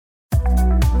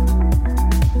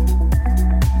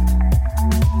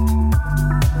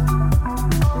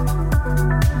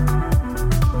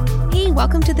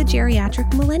Welcome to the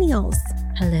Geriatric Millennials.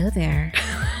 Hello there.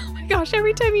 Oh my gosh,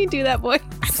 every time you do that voice.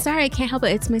 I'm sorry, I can't help it.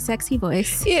 It's my sexy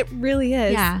voice. It really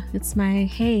is. Yeah, it's my,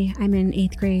 hey, I'm in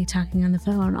 8th grade talking on the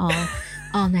phone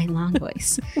all night long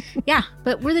voice. Yeah,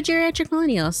 but we're the Geriatric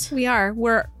Millennials. We are.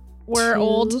 We're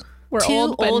old. We're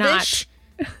old, but oldish,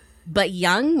 but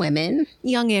young women.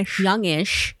 Youngish.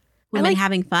 Women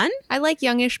having fun. I like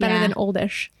youngish better than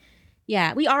oldish.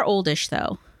 Yeah, we are oldish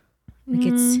though.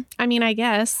 Like I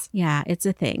guess. Yeah, it's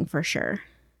a thing for sure.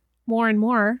 More and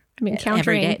more. I'm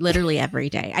encountering. Every day, literally every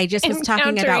day. I just was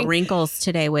talking about wrinkles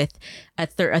today with a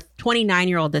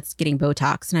 29-year-old that's getting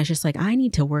Botox. And I was just like, I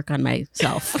need to work on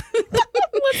myself.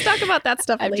 Let's talk about that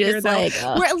stuff later. Just like,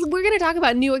 we're going to talk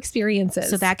about new experiences.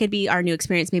 So that could be our new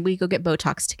experience. Maybe we go get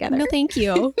Botox together. No, thank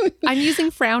you. I'm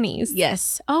using Frownies.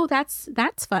 Yes. Oh, that's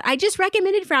fun. I just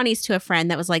recommended Frownies to a friend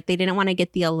that was like, they didn't want to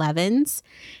get the 11s.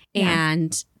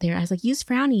 And I was like, use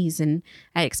Frownies. And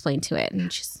I explained to it.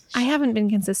 And I haven't been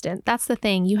consistent. That's the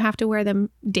thing. You have to wear them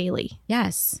daily.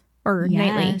 Yes. Or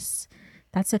nightly.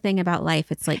 That's the thing about life.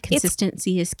 It's like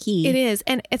consistency is key. It is.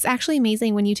 And it's actually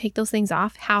amazing when you take those things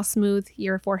off, how smooth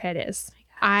your forehead is.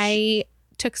 Oh, I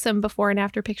took some before and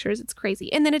after pictures. It's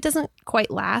crazy. And then it doesn't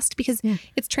quite last because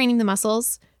it's training the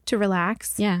muscles to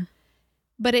relax. Yeah.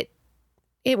 But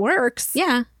it works.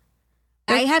 Yeah.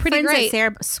 I have friends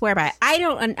that swear by it. I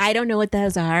don't know what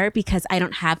those are because I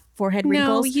don't have forehead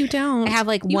wrinkles. No, you don't. I have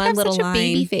like one little line. You have such a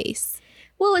baby face.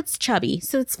 Well, it's chubby,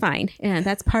 so it's fine. And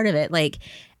that's part of it. Like,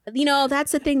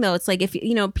 that's the thing though. It's like if,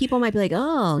 people might be like,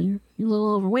 oh, you're a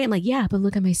little overweight. I'm like, yeah, but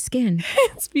look at my skin.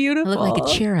 It's beautiful. I look like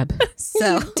a cherub.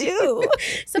 So you do.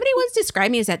 Somebody once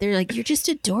described me as that. They're like, you're just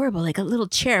adorable, like a little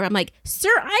cherub. I'm like,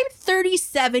 sir, I'm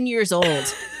 37 years old.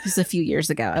 This is a few years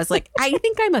ago. I was like, I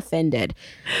think I'm offended.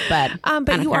 But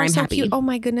you are so cute. Oh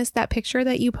my goodness, that picture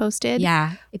that you posted.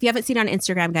 Yeah. If you haven't seen it on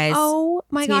Instagram, guys. Oh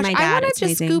my gosh. I want to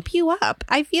just scoop you up.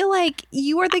 I feel like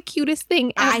you are the cutest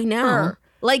thing ever. I know.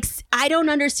 Like, I don't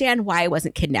understand why I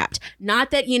wasn't kidnapped. Not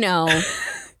that,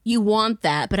 you want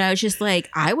that, but I was just like,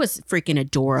 I was freaking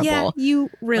adorable. Yeah, you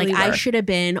really were. I should have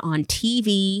been on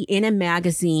TV, in a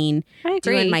magazine,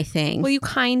 doing my thing. Well, you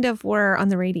kind of were on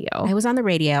the radio. I was on the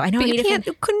radio. I know.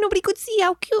 But nobody could see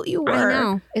how cute you were. I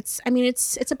know. It's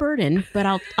a burden, but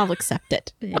I'll accept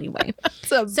it anyway.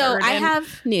 So I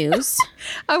have news.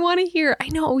 I want to hear. I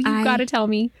know. You've got to tell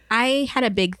me. I had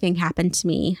a big thing happen to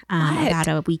me about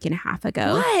a week and a half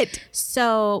ago. What?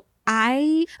 So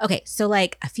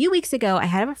like a few weeks ago, I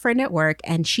had a friend at work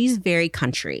and she's very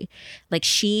country. Like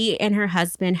she and her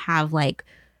husband have like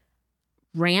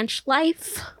ranch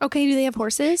life. Okay. Do they have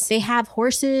horses? They have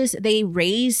horses. They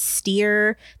raise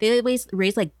steer. They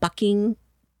raise like bucking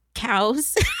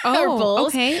cows or bulls.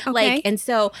 Okay. Like, and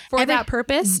so for that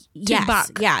purpose, yes,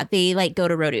 buck. Yeah, they like go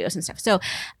to rodeos and stuff. So,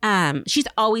 she's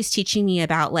always teaching me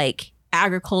about like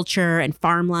agriculture and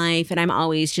farm life, and I'm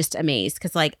always just amazed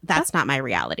because like that's not my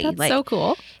reality. That's like, so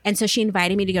cool. And so she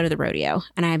invited me to go to the rodeo,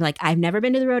 and I'm like, I've never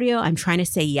been to the rodeo. I'm trying to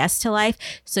say yes to life.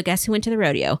 So guess who went to the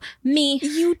rodeo? Me.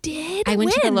 You did? I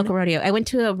went to the local rodeo. I went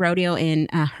to a rodeo in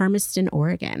Hermiston,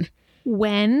 Oregon.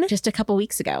 When? Just a couple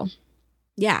weeks ago.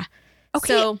 Yeah. Okay.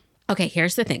 So,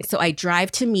 here's the thing. So I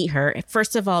drive to meet her.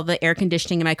 First of all, the air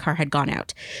conditioning in my car had gone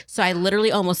out. So I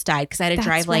literally almost died because I had to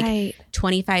drive like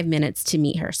 25 minutes to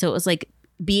meet her. So it was like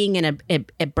being in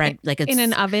a bread, like in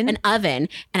an oven.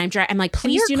 And I'm like,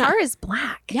 please do not. Your car is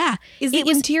black. Yeah. Is the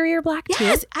interior black too?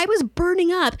 Yes. I was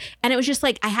burning up. And it was just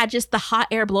like, I had just the hot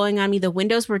air blowing on me. The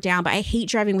windows were down, but I hate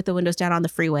driving with the windows down on the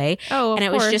freeway. Oh, and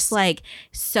it was just like,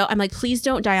 so I'm like, please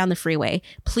don't die on the freeway.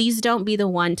 Please don't be the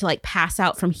one to like pass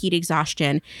out from heat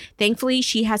exhaustion. Thankfully,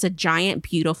 she has a giant,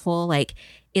 beautiful, like,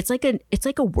 it's like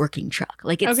a working truck.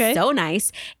 Like it's so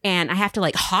nice. And I have to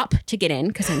like hop to get in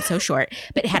because I'm so short,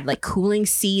 but it had like cooling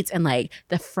seats and like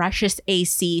the freshest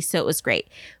AC. So it was great.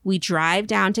 We drive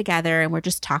down together and we're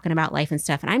just talking about life and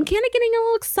stuff. And I'm kind of getting a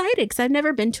little excited because I've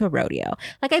never been to a rodeo.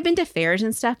 Like I've been to fairs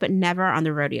and stuff, but never on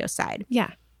the rodeo side.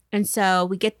 Yeah. And so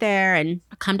we get there and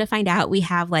come to find out we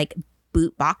have like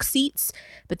boot box seats,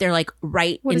 but they're like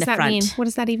right in the front. What does that mean? What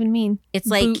does that even mean? It's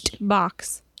like boot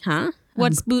box. Huh?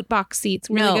 What's boot box seats?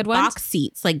 Really good ones? Box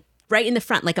seats, like right in the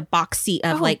front, like a box seat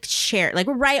of like chair, like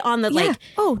we're right on the like.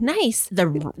 Oh, nice.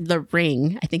 The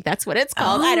ring, I think that's what it's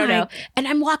called. I don't know. And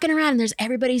I'm walking around, and there's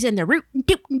everybody's in their Rootin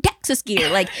Tootin Texas gear.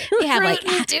 Like they have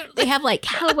like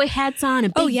cowboy hats on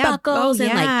and big buckles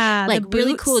and like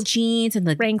really cool jeans and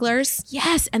the Wranglers.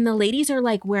 Yes, and the ladies are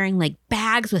like wearing like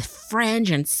bags with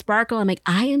fringe and sparkle. I'm like,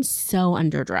 I am so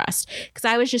underdressed because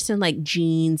I was just in like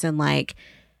jeans and like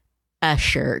a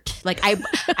shirt. Like I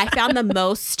found the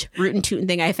most Rootin Tootin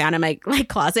thing I found in my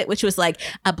closet, which was like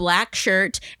a black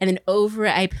shirt, and then over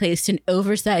it I placed an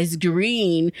oversized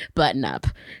green button up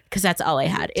because that's all I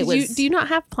had. Do you not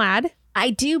have plaid? I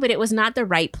do, but it was not the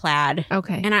right plaid.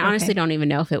 Okay. And I honestly don't even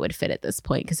know if it would fit at this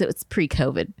point because it was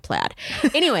pre-COVID plaid.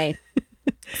 Anyway.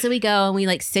 So we go and we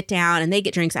like sit down and they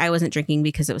get drinks. I wasn't drinking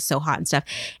because it was so hot and stuff.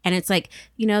 And it's like,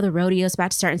 the rodeo's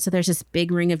about to start. And so there's this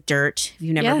big ring of dirt. If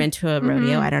you've never been to a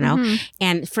rodeo, I don't know. Mm-hmm.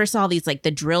 And first of all, these like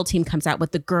the drill team comes out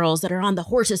with the girls that are on the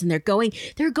horses and they're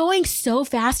going so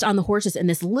fast on the horses in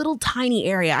this little tiny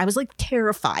area. I was like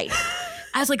terrified.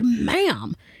 I was like,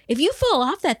 ma'am, if you fall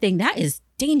off that thing, that is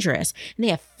dangerous. And they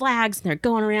have flags and they're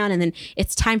going around, and then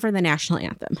it's time for the national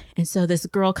anthem. And so this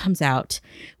girl comes out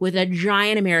with a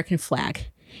giant American flag,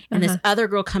 and this other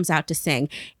girl comes out to sing,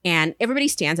 and everybody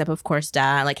stands up, of course,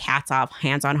 like hats off,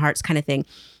 hands on hearts kind of thing.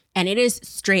 And it is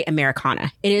straight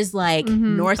Americana. It is like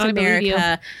North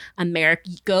America,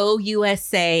 go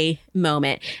USA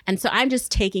moment. And so I'm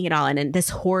just taking it all in. And this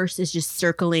horse is just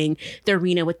circling the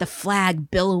arena with the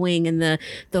flag billowing in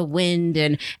the wind.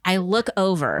 And I look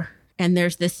over and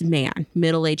there's this man,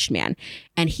 middle-aged man,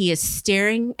 and he is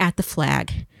staring at the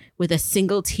flag with a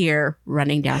single tear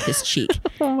running down his cheek.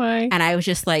 Oh my. And I was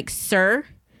just like, sir,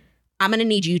 I'm going to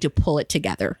need you to pull it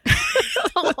together.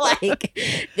 Like,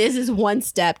 this is one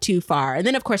step too far. And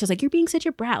then, of course, I was like, you're being such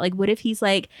a brat. Like, what if he's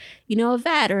like, a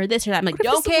vet or this or that? I'm like,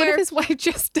 don't care. What if his wife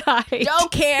just died?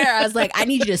 Don't care. I was like, I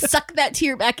need you to suck that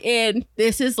tear back in.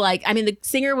 This is like, I mean, the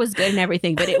singer was good and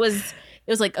everything, but it was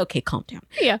like, okay, calm down.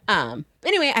 Yeah.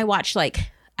 Anyway, I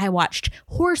watched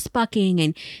horse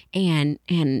bucking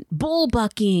and bull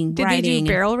bucking. Did they do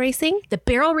barrel racing? The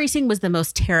barrel racing was the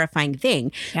most terrifying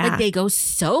thing. Yeah. Like they go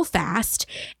so fast,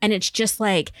 and it's just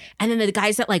like, and then the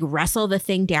guys that like wrestle the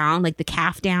thing down, like the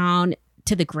calf down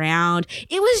to the ground.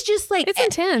 It was just like, it's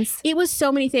intense. It was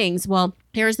so many things. Well,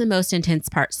 here's the most intense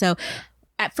part. So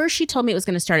at first she told me it was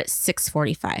going to start at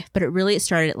 6:45, but it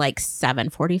started at like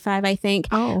 7:45, I think.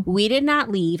 Oh. We did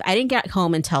not leave. I didn't get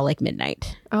home until like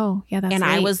midnight. Oh, yeah, that's And late.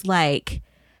 I was like,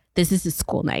 this is a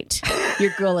school night.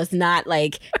 Your girl is not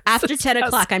like, after 10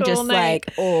 o'clock, I'm just night.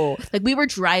 like, oh. Like we were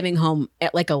driving home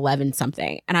at like 11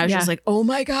 something. And I was just like, oh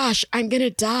my gosh, I'm going to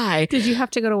die. Did you have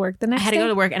to go to work the next day? I had to go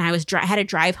to work, and I had to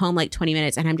drive home like 20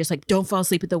 minutes, and I'm just like, don't fall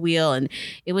asleep at the wheel. And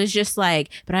it was just like,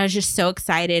 but I was just so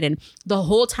excited. And the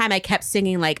whole time I kept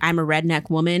singing like, I'm a redneck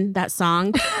woman, that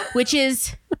song, which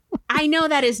is, I know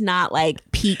that is not like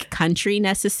peak country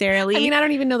necessarily. I mean, I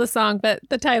don't even know the song, but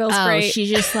the title's great. She's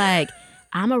just like,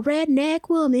 I'm a redneck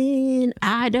woman.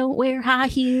 I don't wear high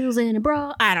heels and a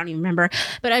bra. I don't even remember.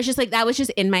 But I was just like, that was just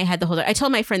in my head the whole time. I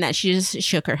told my friend that. She just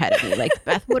shook her head at me like,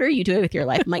 Beth, what are you doing with your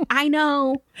life? I'm like, I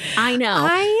know.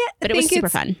 But it was super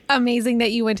fun. Amazing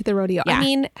that you went to the rodeo. Yeah. I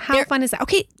mean, how fun is that?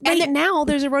 Okay, now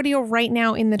there's a rodeo right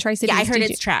now in the Tri-Cities. Yeah, I heard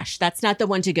it's trash. That's not the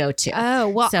one to go to. Oh,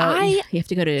 well, so you have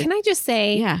to go to. Can I just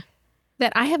say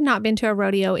that I have not been to a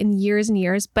rodeo in years and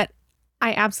years, but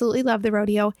I absolutely love the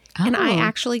rodeo. Oh. And I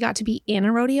actually got to be in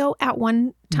a rodeo at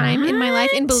one time in my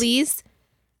life in Belize.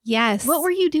 Yes. What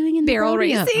were you doing in the barrel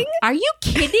rodeo? Racing? Are you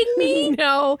kidding me?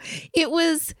 No, it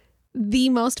was the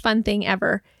most fun thing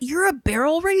ever. You're a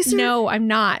barrel racer? No, I'm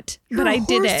not. You're but I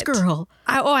did it. Girl.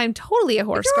 I'm totally a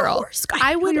horse girl.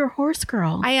 You're a horse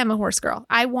girl. I am a horse girl.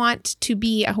 I want to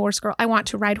be a horse girl. I want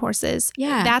to ride horses.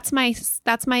 Yeah. That's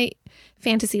my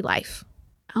fantasy life.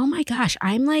 Oh my gosh.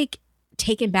 I'm like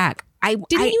taken back.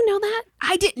 Didn't you know that?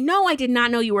 I did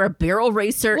not know you were a barrel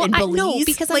racer in Belize. No,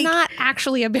 because I'm not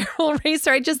actually a barrel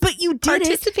racer. But you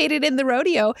participated in the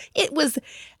rodeo. It was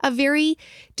a very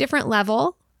different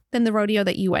level than the rodeo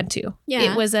that you went to.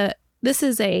 Yeah. This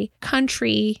is a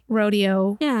country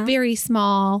rodeo, very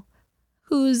small.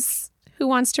 Who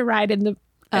wants to ride in the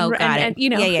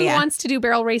who wants to do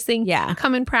barrel racing? Yeah.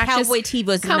 Come and practice. Cowboy TV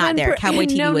was not there. Cowboy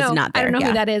TV was not there. I don't know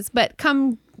who that is, but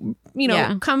come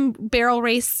barrel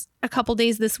race a couple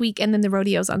days this week, and then the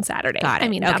rodeo's on Saturday. Got it. I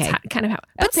mean, that's kind of how.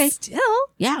 But still,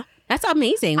 yeah, that's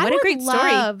amazing. What a great story! I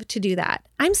would love to do that.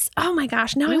 Oh my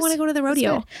gosh! Now I want to go to the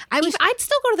rodeo. I'd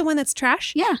still go to the one that's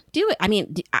trash. Yeah, do it. I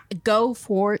mean, go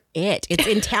for it. It's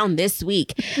in town this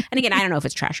week. And again, I don't know if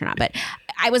it's trash or not, but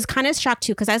I was kind of shocked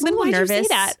too because I was a little nervous. Why'd you say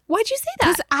that? Why'd you say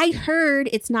that? Because I heard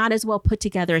it's not as well put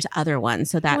together as other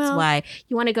ones, so that's why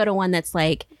you want to go to one that's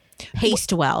like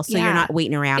paced well, so you're not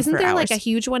waiting around. Isn't for there hours. like a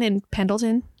huge one in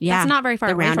Pendleton? Yeah, that's not very far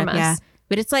away from us. Yeah.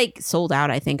 But it's like sold out,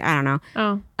 I think. I don't know.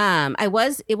 Oh. It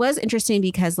was interesting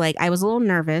because like I was a little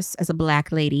nervous as a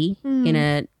black lady in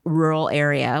a rural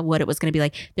area what it was going to be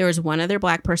like. There was one other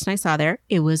black person I saw there.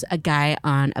 It was a guy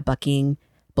on a bucking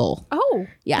bull. Oh,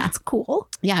 yeah. That's cool.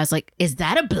 Yeah. I was like, is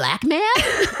that a black man?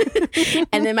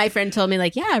 And then my friend told me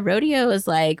like, yeah, rodeo is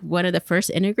like one of the first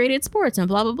integrated sports and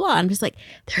blah, blah, blah. I'm just like,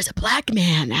 there's a black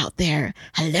man out there.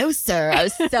 Hello, sir. I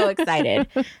was so excited.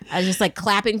 I was just like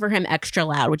clapping for him extra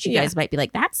loud, which you guys might be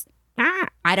like,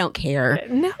 I don't care.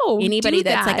 No, anybody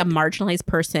that's like a marginalized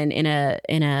person in a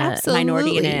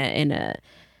minority in a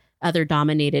other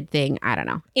dominated thing. I don't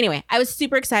know. Anyway, I was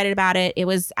super excited about it. It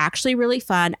was actually really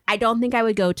fun. I don't think I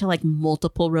would go to like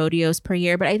multiple rodeos per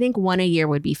year, but I think one a year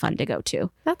would be fun to go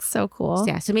to. That's so cool. So,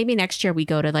 yeah. So maybe next year we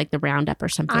go to like the Roundup or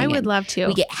something. I would love to.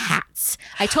 We get hats.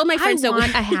 I told my friends I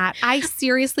want a hat. I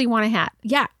seriously want a hat.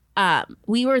 Yeah.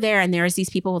 We were there and there was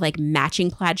these people with like matching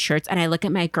plaid shirts. And I look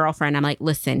at my girlfriend. I'm like,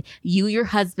 listen, your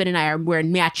husband and I are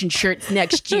wearing matching shirts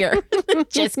next year.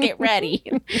 Just get ready.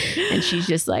 And she's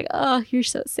just like, oh, you're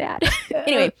so sad.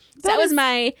 Anyway, so that was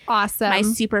my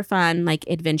super fun like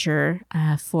adventure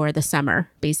for the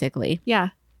summer, basically. Yeah.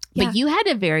 But you had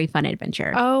a very fun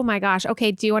adventure. Oh my gosh.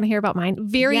 Okay. Do you want to hear about mine?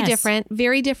 Very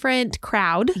different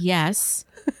crowd. Yes.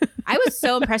 I was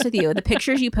so impressed with you. The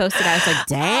pictures you posted, I was like,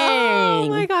 dang. Oh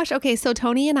my gosh. Okay. So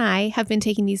Tony and I have been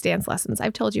taking these dance lessons.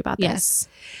 I've told you about this. Yes.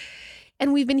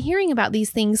 And we've been hearing about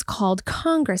these things called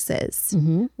congresses,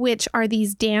 which are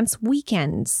these dance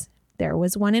weekends. There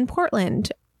was one in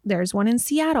Portland. There's one in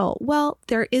Seattle. Well,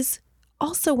 there is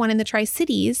also one in the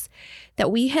Tri-Cities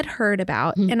that we had heard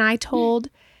about. And I told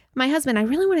my husband, I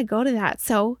really want to go to that.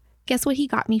 So guess what he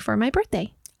got me for my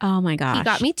birthday? Oh my gosh. He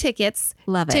got me tickets.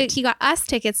 Love it. He got us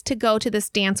tickets to go to this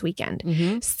dance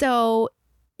weekend. So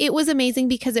it was amazing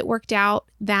because it worked out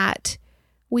that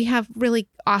we have really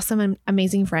awesome and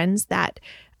amazing friends that,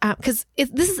 because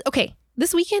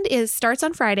this weekend starts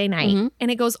on Friday night and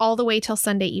it goes all the way till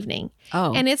Sunday evening.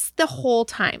 Oh. And it's the whole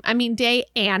time. I mean, day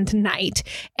and night.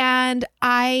 And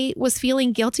I was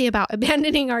feeling guilty about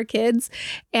abandoning our kids.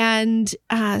 And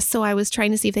so I was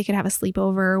trying to see if they could have a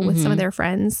sleepover with some of their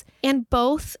friends. And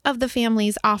both of the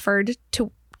families offered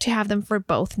to have them for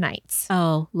both nights.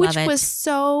 Oh, love it. Which was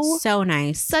so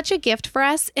nice. Such a gift for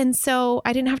us. And so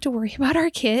I didn't have to worry about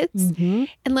our kids. And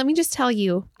let me just tell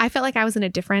you, I felt like I was in a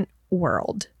different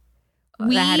world.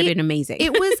 That had been amazing.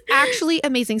 It was actually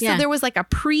amazing. So there was like a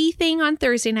pre-thing on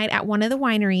Thursday night at one of the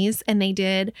wineries, and they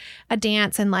did a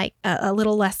dance and like a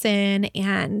little lesson,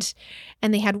 and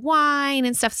they had wine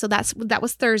and stuff. So that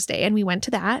was Thursday, and we went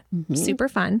to that. Super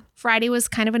fun. Friday was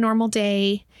kind of a normal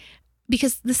day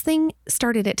because this thing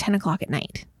started at 10 o'clock at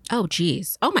night. Oh,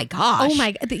 geez. Oh, my gosh. Oh,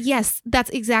 my. Yes, that's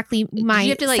exactly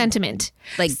my sentiment.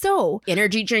 So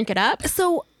energy drink it up.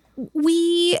 So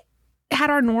we had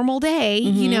our normal day,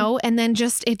 you know, and then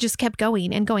it just kept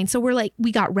going and going. So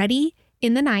we got ready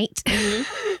in the night.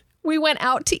 We went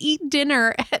out to eat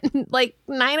dinner at like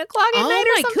 9 o'clock at night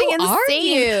or something insane.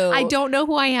 Are you? I don't know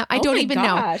who I am. I don't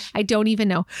even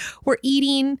know. We're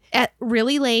eating at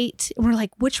really late. We're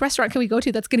like, which restaurant can we go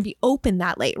to that's going to be open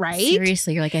that late, right?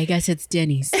 Seriously, you're like, I guess it's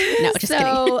Denny's. No, just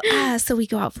kidding. So we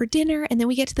go out for dinner and then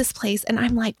we get to this place and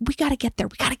I'm like, we got to get there.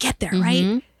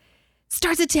 Right?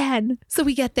 Starts at 10. So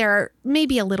we get there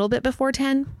maybe a little bit before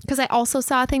 10 because I also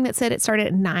saw a thing that said it started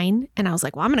at 9. And I was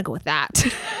like, well, I'm going to go with that.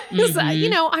 Because,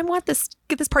 I want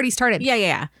get this party started.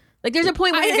 Yeah. Like there's a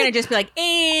point where you're going to just be like,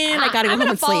 and I got to go home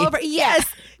and sleep. Over. Yes.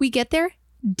 We get there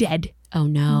dead. Oh,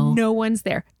 no. No one's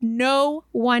there. No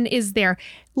one is there.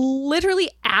 Literally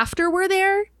after we're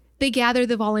there, they gather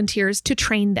the volunteers to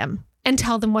train them and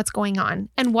tell them what's going on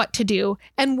and what to do.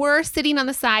 And we're sitting on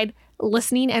the side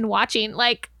listening and watching.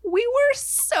 Like, we were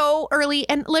so early.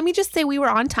 And let me just say we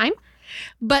were on time.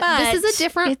 But this is a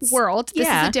different world. This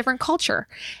is a different culture.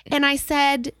 And I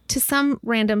said to some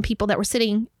random people that were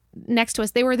sitting next to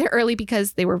us, they were there early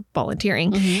because they were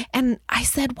volunteering. And I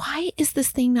said, why is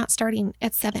this thing not starting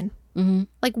at 7?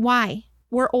 Like, why?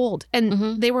 We're old.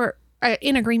 And they were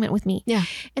in agreement with me. Yeah.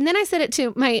 And then I said it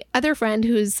to my other friend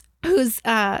who's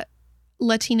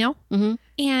Latino.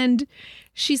 And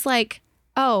she's like,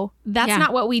 oh, that's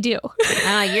not what we do.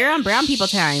 You're on brown people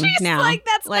time now. She's like,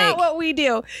 that's not what we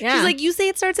do. Yeah. She's like, you say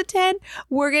it starts at 10.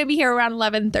 We're going to be here around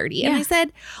 11:30. And I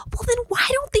said, well, then why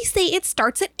don't they say it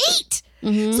starts at 8?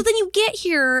 So then you get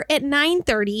here at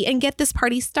 9:30 and get this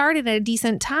party started at a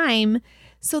decent time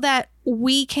so that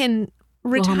we can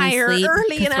retire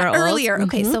early and earlier.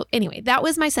 Okay. So anyway, that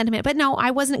was my sentiment. But no,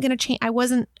 I wasn't going to change. I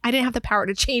didn't have the power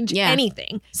to change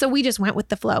anything. So we just went with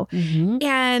the flow.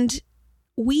 And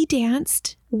we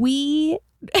danced. We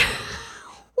were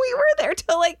there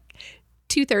till like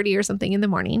 2:30 or something in the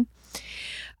morning.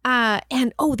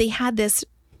 And they had this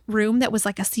room that was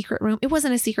like a secret room. It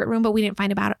wasn't a secret room, but we didn't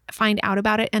find out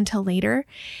about it until later.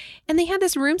 And they had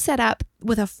this room set up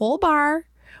with a full bar,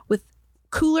 with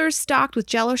coolers stocked with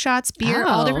Jell-O shots, beer,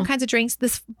 all different kinds of drinks.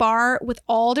 This bar with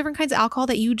all different kinds of alcohol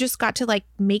that you just got to like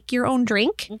make your own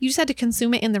drink. You just had to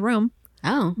consume it in the room.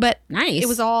 Oh, but nice. It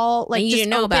was all like, and you just didn't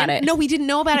know open. about it. No, we didn't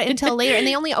know about it until later. And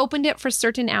they only opened it for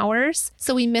certain hours.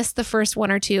 So we missed the first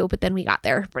one or two, but then we got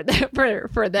there for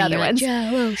the other ones.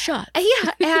 Jell-O shot.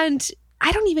 Yeah. And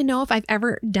I don't even know if I've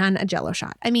ever done a Jell-O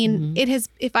shot. I mean, it has,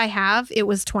 if I have, it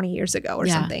was 20 years ago or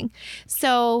something.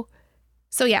 So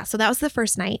that was the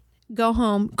first night. Go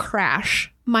home,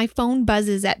 crash. My phone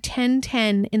buzzes at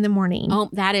 10:10 in the morning. Oh,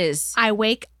 that is. I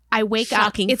wake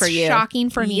shocking up. for you. It's shocking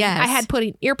for me. Yes. I had put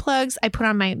in earplugs. I put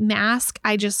on my mask.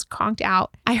 I just conked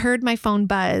out. I heard my phone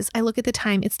buzz. I look at the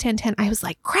time. It's 10:10. I was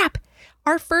like, crap.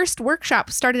 Our first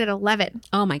workshop started at 11.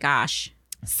 Oh my gosh.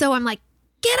 So I'm like,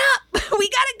 get up. We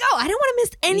got to go. I don't want to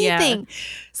miss anything. Yeah.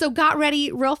 So got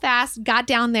ready real fast, got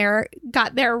there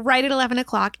right at 11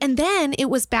 o'clock. And then it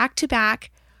was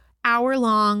back-to-back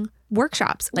hour-long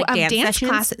workshops, like dance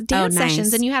classes,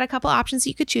 sessions. And you had a couple options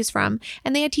you could choose from.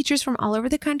 And they had teachers from all over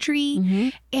the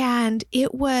country. And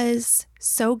it was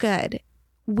so good.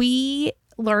 We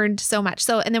learned so much.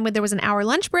 So, and then there was an hour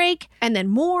lunch break and then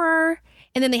more.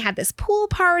 And then they had this pool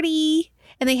party.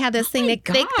 And they had this thing they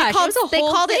called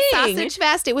it Sausage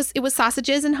Fest. It was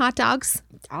sausages and hot dogs.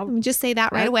 Let me just say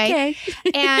that right away.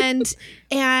 And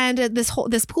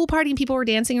this pool party, and people were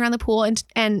dancing around the pool,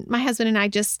 and my husband and I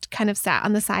just kind of sat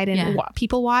on the side and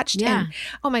people watched. Yeah. And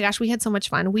oh my gosh, we had so much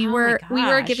fun. We were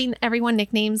giving everyone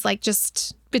nicknames like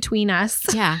just between us.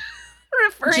 Yeah.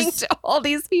 Referring to all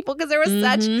these people because there was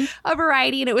such a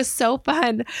variety and it was so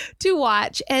fun to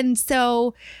watch. And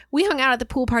so we hung out at the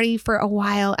pool party for a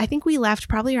while. I think we left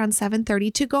probably around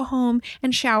 7:30 to go home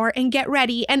and shower and get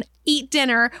ready and eat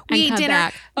dinner. We ate dinner.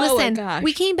 Back. Listen,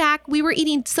 we came back. We were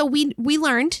eating. So we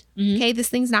learned, okay, this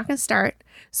thing's not going to start.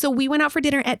 So we went out for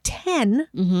dinner at 10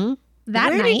 that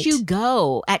night. Where did you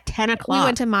go at 10 o'clock? We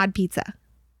went to Mod Pizza.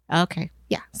 Okay.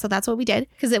 Yeah. So that's what we did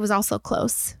because it was also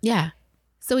close. Yeah.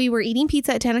 So we were eating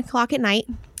pizza at 10 o'clock at night,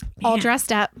 all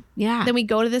dressed up. Yeah. Then we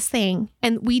go to this thing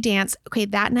and we dance. Okay,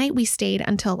 that night we stayed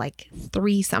until like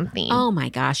 3 something. Oh my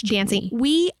gosh. Dancing.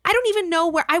 I don't even know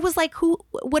where, I was like, who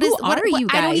are you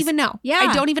guys? I don't even know. Yeah.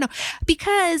 I don't even know.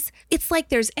 Because it's like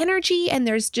there's energy and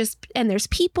there's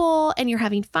people and you're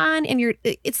having fun and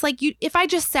it's like if I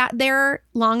just sat there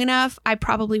long enough, I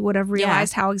probably would have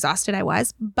realized how exhausted I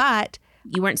was. But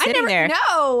you weren't sitting there.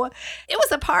 No, it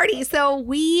was a party. So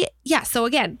so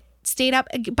again, stayed up.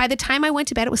 By the time I went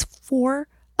to bed, it was 4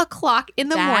 o'clock in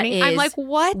the morning. I'm like,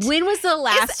 what? When was the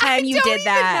last time you did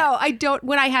that?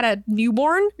 When I had a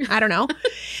newborn, I don't know.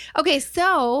 Okay.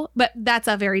 But that's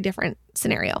a very different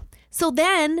scenario. So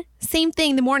then same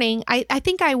thing the morning, I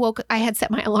think I had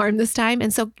set my alarm this time.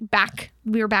 And so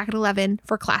we were back at 11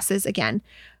 for classes again.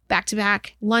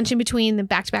 Back-to-back, lunch in between, then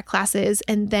back-to-back classes,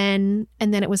 and then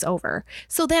it was over.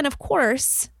 So then, of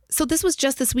course, this was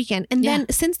just this weekend. And then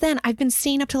since then, I've been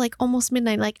staying up to like almost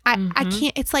midnight. Like I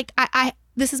can't, it's like,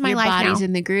 this is my life now. Your body's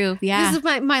in the groove. Yeah. This is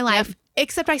my life,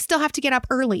 except I still have to get up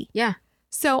early. Yeah.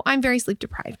 So I'm very sleep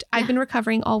deprived. I've been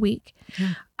recovering all week.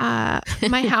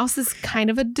 My house is kind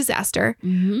of a disaster,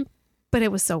 but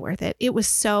it was so worth it. It was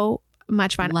so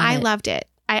much fun. I loved it.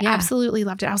 I absolutely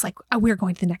loved it. I was like, we're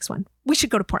going to the next one. We should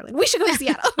go to Portland. We should go to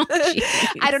Seattle.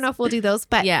 I don't know if we'll do those,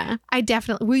 but I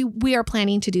definitely, we are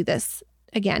planning to do this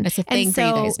again. It's a thing for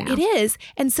you guys now. It is.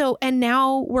 And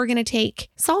now we're going to take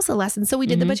salsa lessons. So we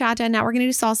did the bachata and now we're going to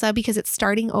do salsa because it's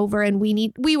starting over and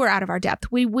we were out of our depth.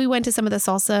 We went to some of the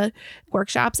salsa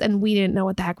workshops and we didn't know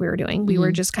what the heck we were doing. We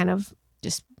were just kind of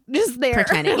just there.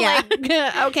 Pretending. Yeah.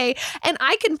 Like, okay. And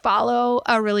I can follow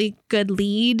a really good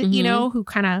lead, who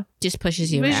kind of just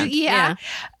pushes you around. Yeah.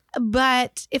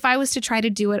 But if I was to try to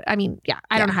do it, I mean,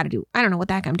 I don't know how to do. I don't know what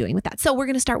the heck I'm doing with that. So we're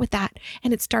going to start with that.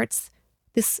 And it starts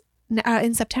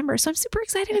in September. So I'm super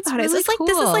excited about it. Really it's cool.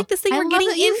 This is like this thing we're getting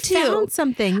into. Found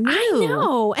something new. I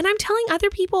know. And I'm telling other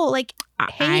people like,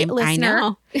 hey,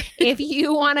 listener, if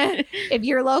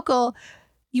you're local,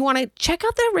 you want to check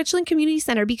out the Richland Community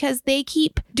Center because they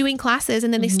keep doing classes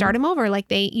and then they start them over. Like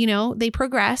they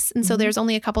progress. And so there's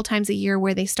only a couple times a year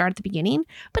where they start at the beginning,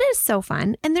 but it's so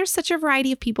fun. And there's such a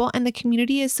variety of people and the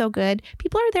community is so good.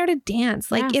 People are there to dance.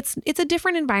 Like it's a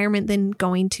different environment than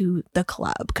going to the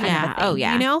club kind of a thing, oh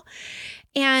yeah.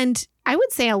 And I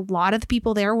would say a lot of the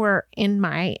people there were in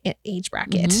my age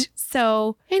bracket.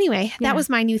 So anyway, that was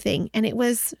my new thing and it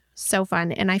was so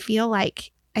fun. And I feel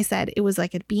like I said it was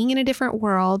like being in a different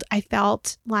world. I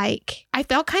felt kind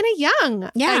of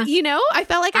young. Yeah. I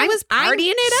felt like I was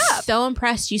partying it up. So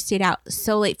impressed you stayed out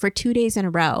so late for 2 days in a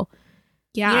row.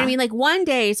 Yeah. You know what I mean? Like one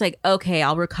day it's like, okay,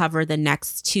 I'll recover the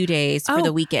next 2 days for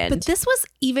the weekend. But this was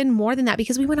even more than that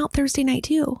because we went out Thursday night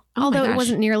too. Although it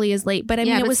wasn't nearly as late. But I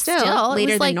mean, it was still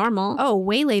later than like, normal. Oh,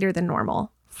 way later than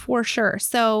normal for sure.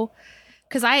 So,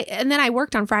 and then I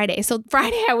worked on Friday. So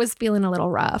Friday I was feeling a little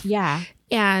rough. Yeah.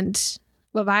 And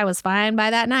I was fine by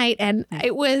that night. And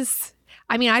it was,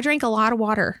 I mean, I drank a lot of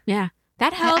water. Yeah.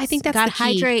 That helps. I think that's Gotta the key.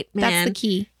 hydrate, man. That's the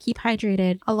key. Keep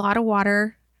hydrated. A lot of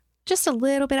water. Just a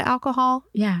little bit of alcohol.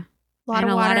 Yeah. A lot and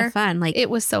of water. A lot of fun. Like it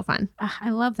was so fun. I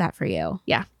love that for you.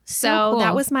 Yeah. So cool.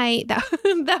 that was my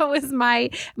that was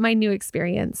my new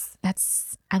experience.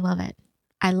 I love it.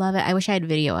 I love it. I wish I had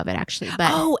video of it actually.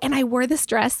 But and I wore this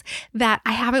dress that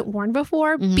I haven't worn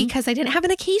before because I didn't have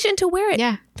an occasion to wear it.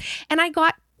 Yeah. And I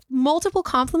got multiple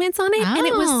compliments on it and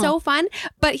it was so fun.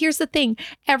 But here's the thing.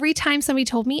 Every time somebody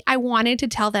told me, I wanted to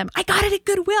tell them I got it at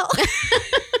Goodwill.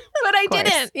 But I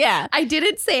didn't. Yeah. I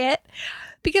didn't say it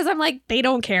because I'm like, they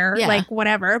don't care. Yeah. Like,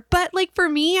 whatever. But like for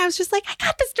me, I was just like, I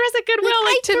got this dress at Goodwill.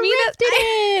 Like to me,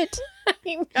 it.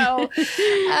 I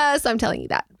know. So I'm telling you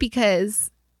that because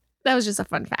that was just a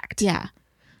fun fact. Yeah.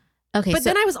 Okay. But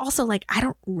then I was also like, I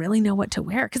don't really know what to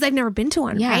wear because I've never been to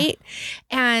one, right?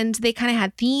 And they kind of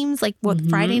had themes. Like what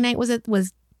Friday night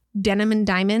was denim and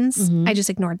diamonds. I just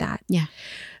ignored that. Yeah.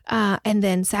 And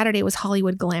then Saturday was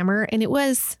Hollywood glamour, and it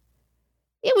was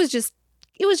just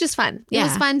fun. It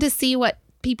was fun to see what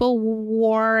people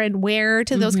wore and wear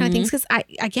to those kind of things because I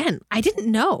didn't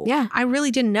know. Yeah. I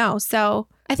really didn't know. So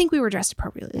I think we were dressed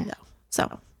appropriately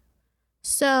though.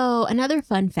 So another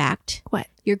fun fact. What?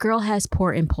 Your girl has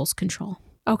poor impulse control.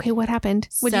 Okay, what happened?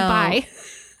 What'd you buy?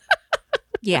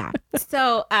 Yeah.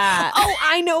 So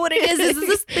I know what it is. Is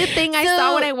this the thing I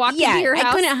saw when I walked into your house?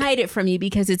 I couldn't hide it from you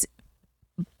because it's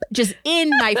just in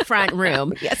my front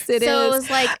room. Yes, it is. So it was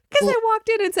like, because I walked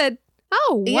in and said,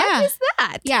 "Oh, what is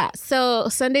that?" Yeah. So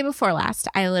Sunday before last,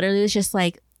 I literally was just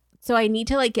like, so I need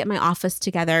to like get my office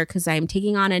together because I'm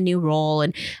taking on a new role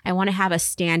and I want to have a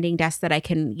standing desk that I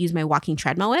can use my walking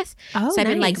treadmill with. Oh, so I've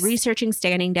been like researching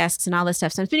standing desks and all this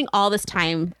stuff. So I'm spending all this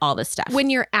time, all this stuff.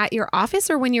 When you're at your office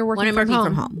or when you're working when I'm from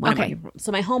working home? from home.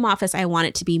 So my home office, I want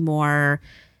it to be more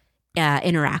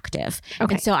interactive.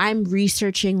 Okay. And so I'm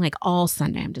researching like all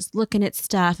Sunday. I'm just looking at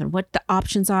stuff and what the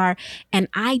options are. And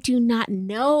I do not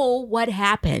know what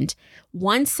happened.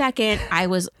 1 second, I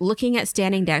was looking at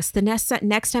standing desks. The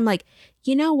next time, like,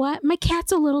 you know what? My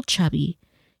cat's a little chubby.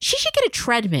 She should get a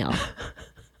treadmill.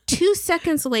 2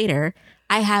 seconds later,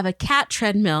 I have a cat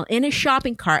treadmill in a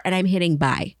shopping cart and I'm hitting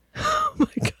buy. Oh my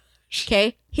gosh.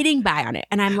 Okay. Hitting buy on it.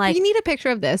 And I'm like, you need a picture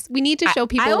of this. We need to show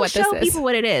people what this is. I'll show people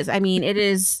what it is. I mean, it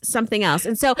is something else.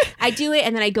 And so I do it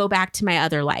and then I go back to my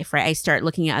other life, right? I start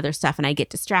looking at other stuff and I get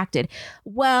distracted.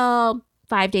 Well,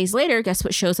 5 days later, guess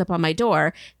what shows up on my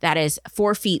door? That is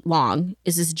 4 feet long,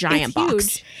 is this giant box.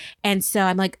 Huge. And so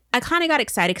I'm like, I kind of got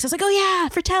excited because I was like, oh yeah,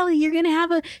 Fratelli, you're going to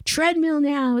have a treadmill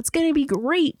now. It's going to be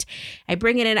great. I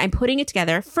bring it in. I'm putting it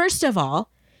together. First of all,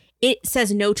 it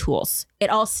says no tools.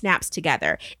 It all snaps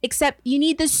together, except you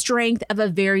need the strength of a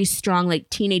very strong, like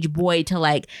teenage boy to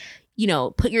like, you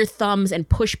know, put your thumbs and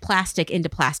push plastic into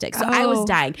plastic. So I was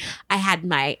dying. I had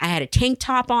a tank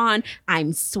top on.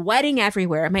 I'm sweating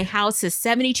everywhere. My house is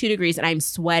 72 degrees and I'm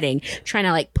sweating, trying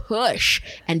to like push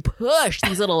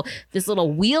this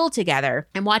little wheel together.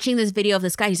 I'm watching this video of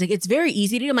this guy. He's like, it's very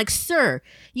easy to do. I'm like, sir,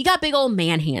 you got big old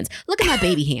man hands. Look at my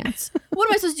baby hands. What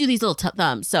am I supposed to do these little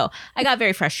thumbs? So I got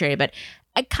very frustrated, but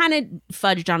I kind of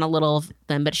fudged on a little of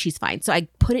them, but she's fine. So I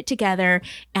put it together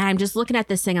and I'm just looking at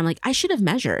this thing. I'm like, I should have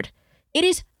measured. It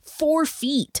is 4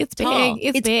 feet. It's tall. big.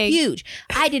 It's big. Huge.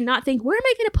 I did not think, where am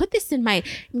I going to put this in my,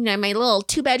 my little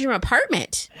 2-bedroom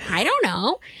apartment? I don't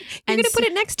know. You're going to put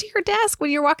it next to your desk when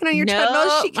you're walking on your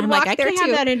treadmill. She can walk I there can't too.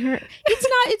 have that in her.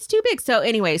 It's too big. So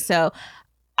anyway, so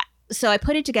I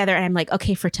put it together and I'm like,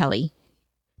 okay, Fratelli,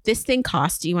 this thing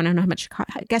costs. Do you want to know how much?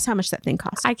 Guess how much that thing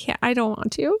costs? I can't. I don't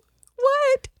want to.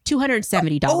 What?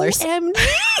 $270.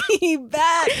 OMG.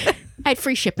 That. I had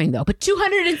free shipping though, but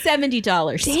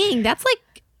 $270. Dang, that's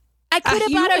like I could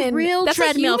have bought a real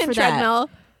treadmill for that.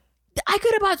 I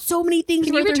could have bought so many things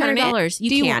for $300.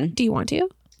 You can. Do you want to?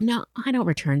 No, I don't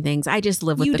return things. I just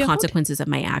live with the consequences of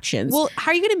my actions. Well, how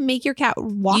are you going to make your cat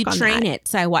walk on that? You train it.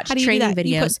 So I watch training videos.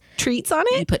 You put treats on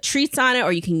it? You put treats on it,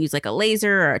 or you can use like a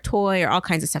laser or a toy or all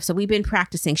kinds of stuff. So we've been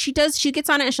practicing. She gets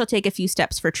on it and she'll take a few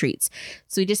steps for treats.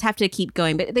 So we just have to keep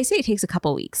going. But they say it takes a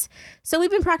couple weeks. So we've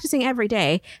been practicing every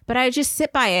day. But I just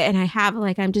sit by it and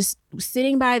I'm just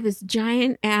sitting by this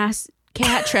giant ass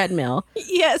cat treadmill.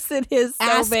 Yes, it is so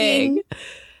asking big.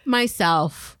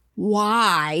 myself,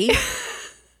 why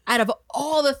out of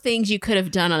all the things you could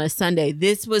have done on a Sunday,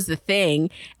 this was the thing.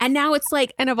 And now it's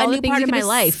like And of all a the new things part you of my could have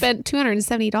life. spent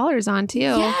 $270 on too.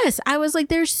 Yes. I was like,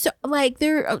 there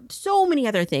are so many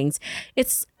other things.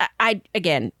 It's, I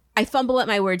fumble at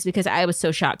my words because I was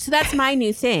so shocked. So that's my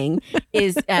new thing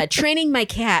is training my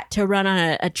cat to run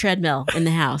on a treadmill in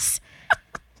the house.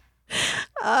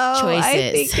 Oh, Choices.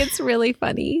 I think it's really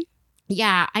funny.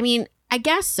 Yeah. I mean, I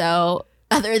guess so.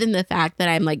 Other than the fact that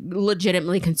I'm like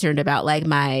legitimately concerned about like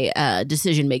my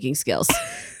decision-making skills.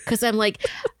 Because I'm like,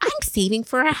 I'm saving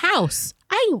for a house.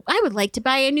 I would like to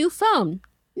buy a new phone.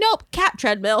 Nope, cat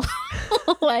treadmill.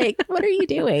 Like, what are you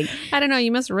doing? I don't know.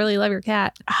 You must really love your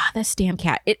cat. Ah, this damn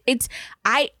cat.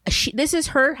 This is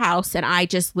her house and I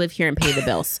just live here and pay the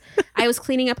bills. I was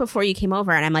cleaning up before you came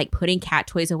over and I'm like putting cat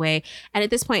toys away. And at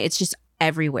this point, it's just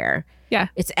everywhere. Yeah.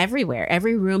 It's everywhere.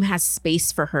 Every room has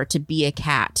space for her to be a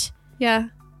cat. Yeah.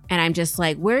 And I'm just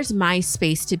like, where's my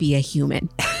space to be a human?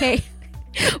 Okay.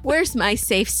 Where's my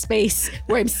safe space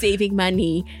where I'm saving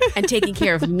money and taking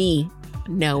care of me?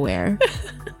 Nowhere.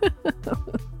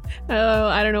 Oh,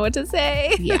 I don't know what to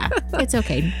say. Yeah, it's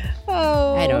okay.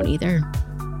 Oh. I don't either.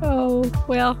 Oh,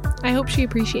 well, I hope she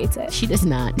appreciates it. She does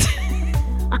not.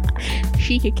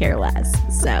 She could care less.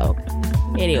 So,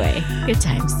 anyway, good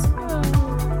times.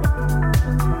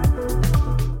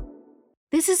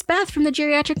 This is Beth from the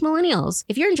Geriatric Millennials.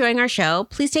 If you're enjoying our show,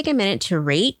 please take a minute to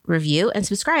rate, review, and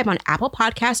subscribe on Apple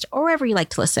Podcast or wherever you like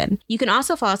to listen. You can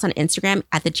also follow us on Instagram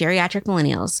at the Geriatric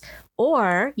Millennials,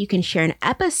 or you can share an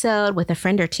episode with a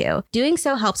friend or two. Doing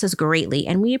so helps us greatly,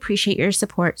 and we appreciate your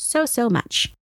support so much.